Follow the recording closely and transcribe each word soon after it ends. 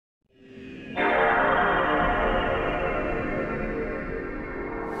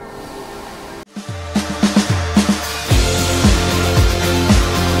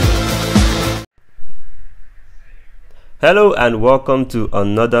Hello and welcome to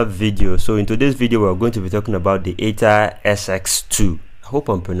another video. So in today's video we're going to be talking about the AetherSX2. I hope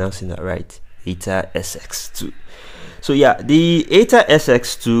I'm pronouncing that right. AetherSX2. So yeah, the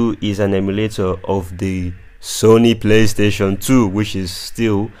AetherSX2 is an emulator of the Sony PlayStation 2, which is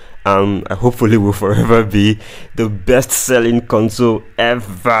still hopefully will forever be the best-selling console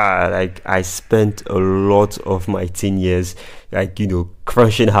ever. Like, I spent a lot of my teen years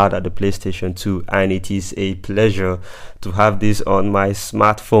crunching hard at the PlayStation 2, and it is a pleasure to have this on my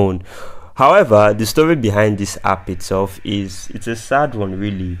smartphone. However, the story behind this app itself it's a sad one,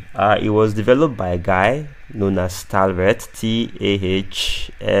 really. It was developed by a guy known as Talret,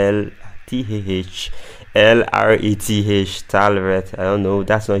 Talreth, Talret. I don't know,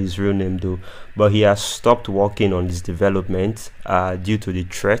 that's not his real name though, but he has stopped working on this development due to the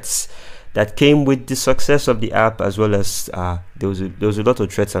threats that came with the success of the app, as well as there was a lot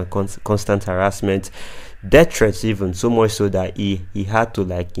of threats and constant harassment, death threats even, so much so that he had to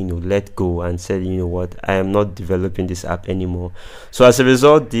let go and said, you know what, I am not developing this app anymore. So as a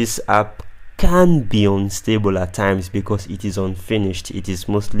result, this app can be unstable at times because it is unfinished. It is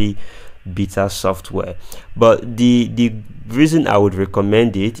mostly beta software, but the reason I would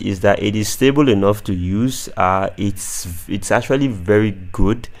recommend it is that it is stable enough to use. It's actually very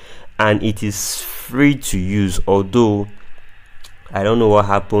good, and it is free to use, although I don't know what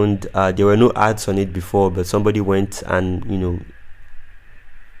happened. There were no ads on it before, but somebody went and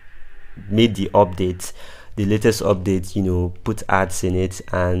made the update, the latest update, put ads in it,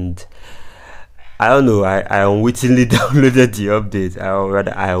 and I don't know, I unwittingly downloaded the update, or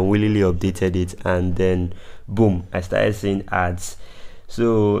rather I unwillingly updated it, and then boom, I started seeing ads.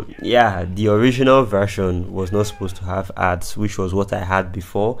 So yeah, the original version was not supposed to have ads, which was what I had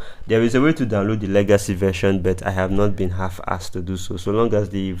before. There is a way to download the legacy version, but I have not been half-asked to do so. So long as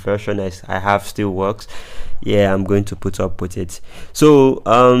the version I have still works, yeah, I'm going to put up with it. So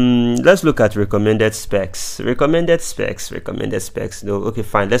let's look at recommended specs. No, okay,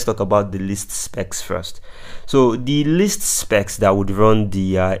 fine, let's talk about the list specs first. So the list specs that would run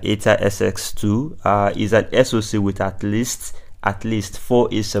the AetherSX2 is an SoC with at least 4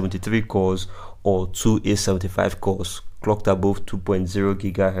 A73 cores or 2 A75 cores, clocked above 2.0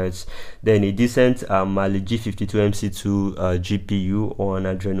 gigahertz. Then a decent Mali G52MC2 GPU or an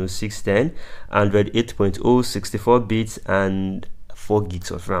Adreno 610, Android 8.0, 64 bits, and 4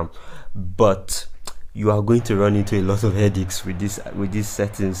 gigs of RAM. But you are going to run into a lot of headaches with these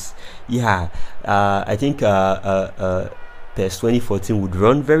settings. Yeah, I think PS 2014 would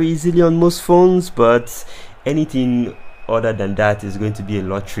run very easily on most phones, but anything other than that is going to be a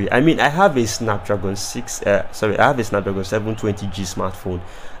lottery. I mean, I have a Snapdragon 720G smartphone,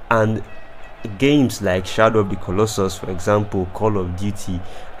 and games like Shadow of the Colossus, for example, Call of Duty,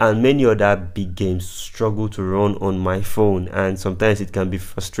 and many other big games struggle to run on my phone, and sometimes it can be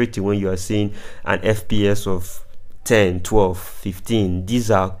frustrating when you are seeing an FPS of 10, 12, 15. These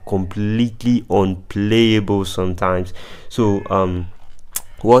are completely unplayable sometimes. So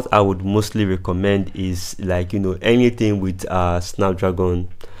what I would mostly recommend is anything with Snapdragon.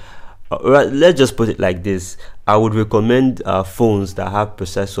 Let's just put it like this. I would recommend phones that have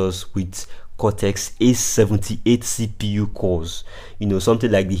processors with Cortex A78 CPU cores.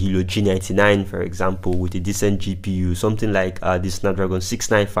 Something like the Helio G99, for example, with a decent GPU. Something like the Snapdragon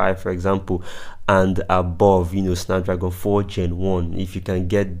 695, for example, and above, Snapdragon 4 Gen 1, if you can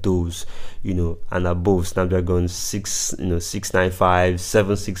get those, and above, Snapdragon 695,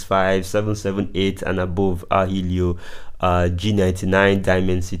 765, 778, and above, Helio G99,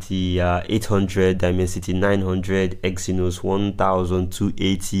 Dimensity 800, Dimensity 900, Exynos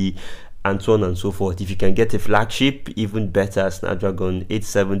 1280, and so on and so forth. If you can get a flagship, even better, Snapdragon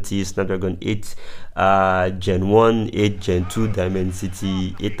 870, Snapdragon 8 Gen 1, 8 Gen 2,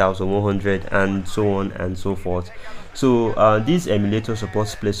 Dimensity 8100, and so on and so forth. So this emulator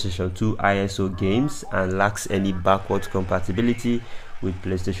supports PlayStation 2 ISO games and lacks any backwards compatibility with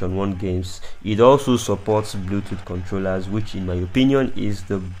PlayStation 1 games. It also supports Bluetooth controllers, which in my opinion is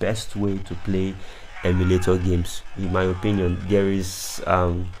the best way to play emulator games. In my opinion, there's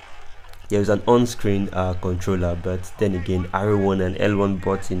an on-screen controller, but then again, R1 and L1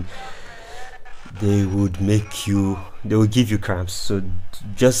 button, they will give you cramps. So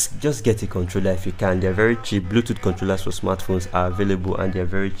just get a controller if you can. They're very cheap. Bluetooth controllers for smartphones are available, and they're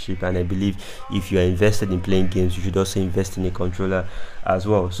very cheap, and I believe if you are invested in playing games, you should also invest in a controller as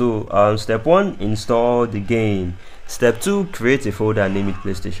well. So step 1, install the game. Step 2, create a folder and name it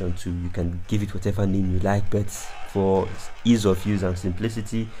PlayStation 2. You can give it whatever name you like, but for ease of use and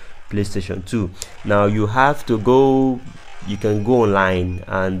simplicity, PlayStation 2. Now you have to go you can go online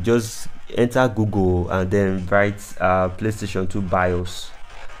and just enter Google and then write PlayStation 2 BIOS,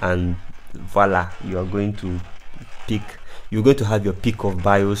 and voila, you're going to have your pick of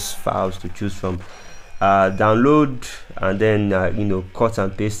BIOS files to choose from. Download and then cut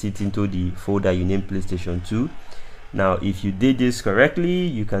and paste it into the folder you name PlayStation 2. Now if you did this correctly,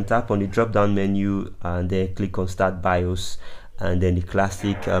 you can tap on the drop down menu and then click on Start BIOS, and then the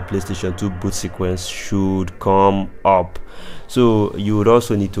classic PlayStation 2 boot sequence should come up. So you would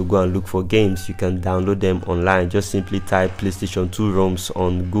also need to go and look for games. You can download them online. Just simply type PlayStation 2 ROMs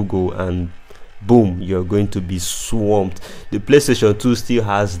on Google and boom, you're going to be swamped. The PlayStation 2 still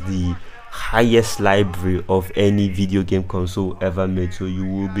has the highest library of any video game console ever made, so you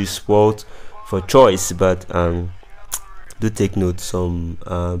will be spoiled for choice. But do take note, some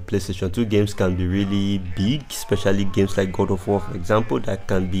PlayStation 2 games can be really big, especially games like God of War, for example, that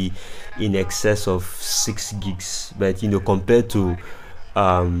can be in excess of 6 gigs. But compared to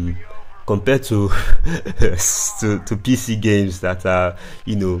to PC games that are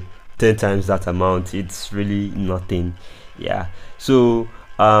 10 times that amount, it's really nothing. Yeah, so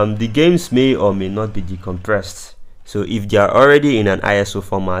the games may or may not be decompressed. So if they are already in an ISO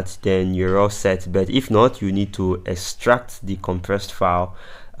format, then you're all set. But if not, you need to extract the compressed file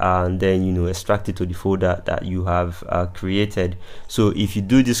and then extract it to the folder that you have created. So if you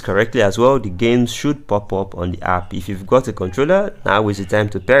do this correctly as well, the games should pop up on the app. If you've got a controller, now is the time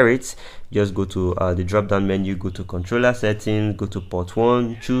to pair it. Just go to the drop down menu, go to controller settings, go to port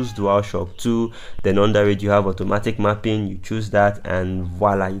 1, choose DualShock 2, then under it you have automatic mapping. You choose that and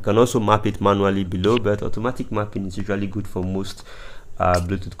voila, you can also map it manually below, but automatic mapping is usually good for most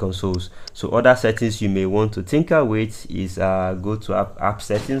Bluetooth consoles. So other settings you may want to tinker with is go to app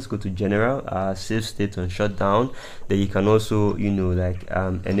settings, go to general, save state and shutdown. Then you can also enable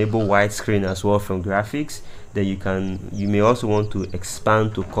widescreen as well from graphics. Then you may also want to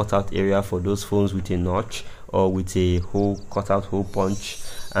expand to cutout area for those phones with a notch or with a cutout hole punch.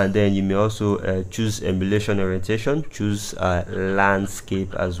 And then you may also choose emulation orientation, choose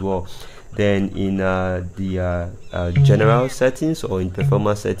landscape as well. Then in the general settings or in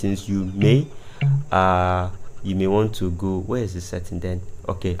performance settings, you may want to go, where is the setting then?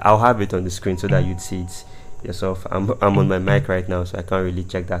 Okay, I'll have it on the screen so that you'd see it yourself. I'm on my mic right now, so I can't really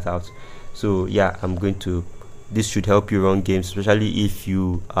check that out. So yeah, this should help you run games, especially if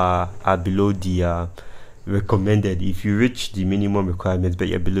you are below the recommended. If you reach the minimum requirements but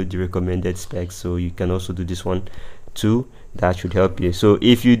you're below the recommended specs, so you can also do this one too. That should help you. So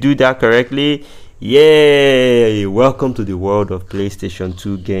if you do that correctly, yay, welcome to the world of PlayStation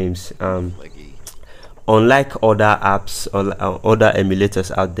 2 games. Unlike other apps or other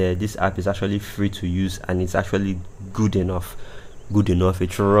emulators out there, this app is actually free to use and it's actually good enough.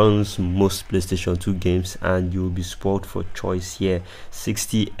 It runs most PlayStation 2 games and you'll be spoiled for choice here.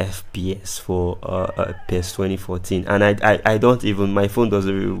 60 FPS for PS 2014, and I don't even, my phone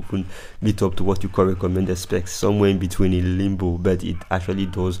doesn't even meet up to what you call recommended specs, somewhere in between, in limbo, but it actually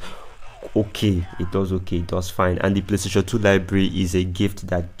does okay. It does fine, and the PlayStation 2 library is a gift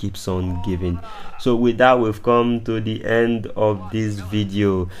that keeps on giving. So with that, we've come to the end of this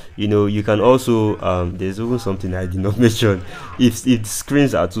video. You can also there's even something I did not mention. If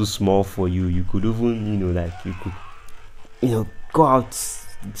screens are too small for you, you could even go out,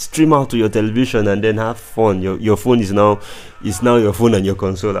 stream out to your television and then have fun. Your phone is now your phone and your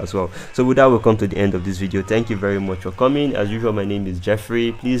console as well. So with that, we'll come to the end of this video. Thank you very much for coming. As usual, my name is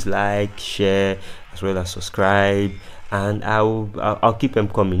Jeffrey. Please like, share, as well as subscribe, and I'll keep them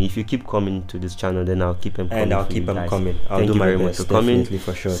coming. If you keep coming to this channel, then I'll keep them coming. And I'll keep them coming. I'll do my best, definitely,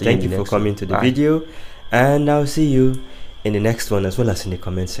 for sure. Thank you for coming to the video, and I'll see you in the next one, as well as in the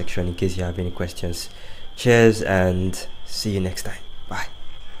comment section in case you have any questions. Cheers and see you next time.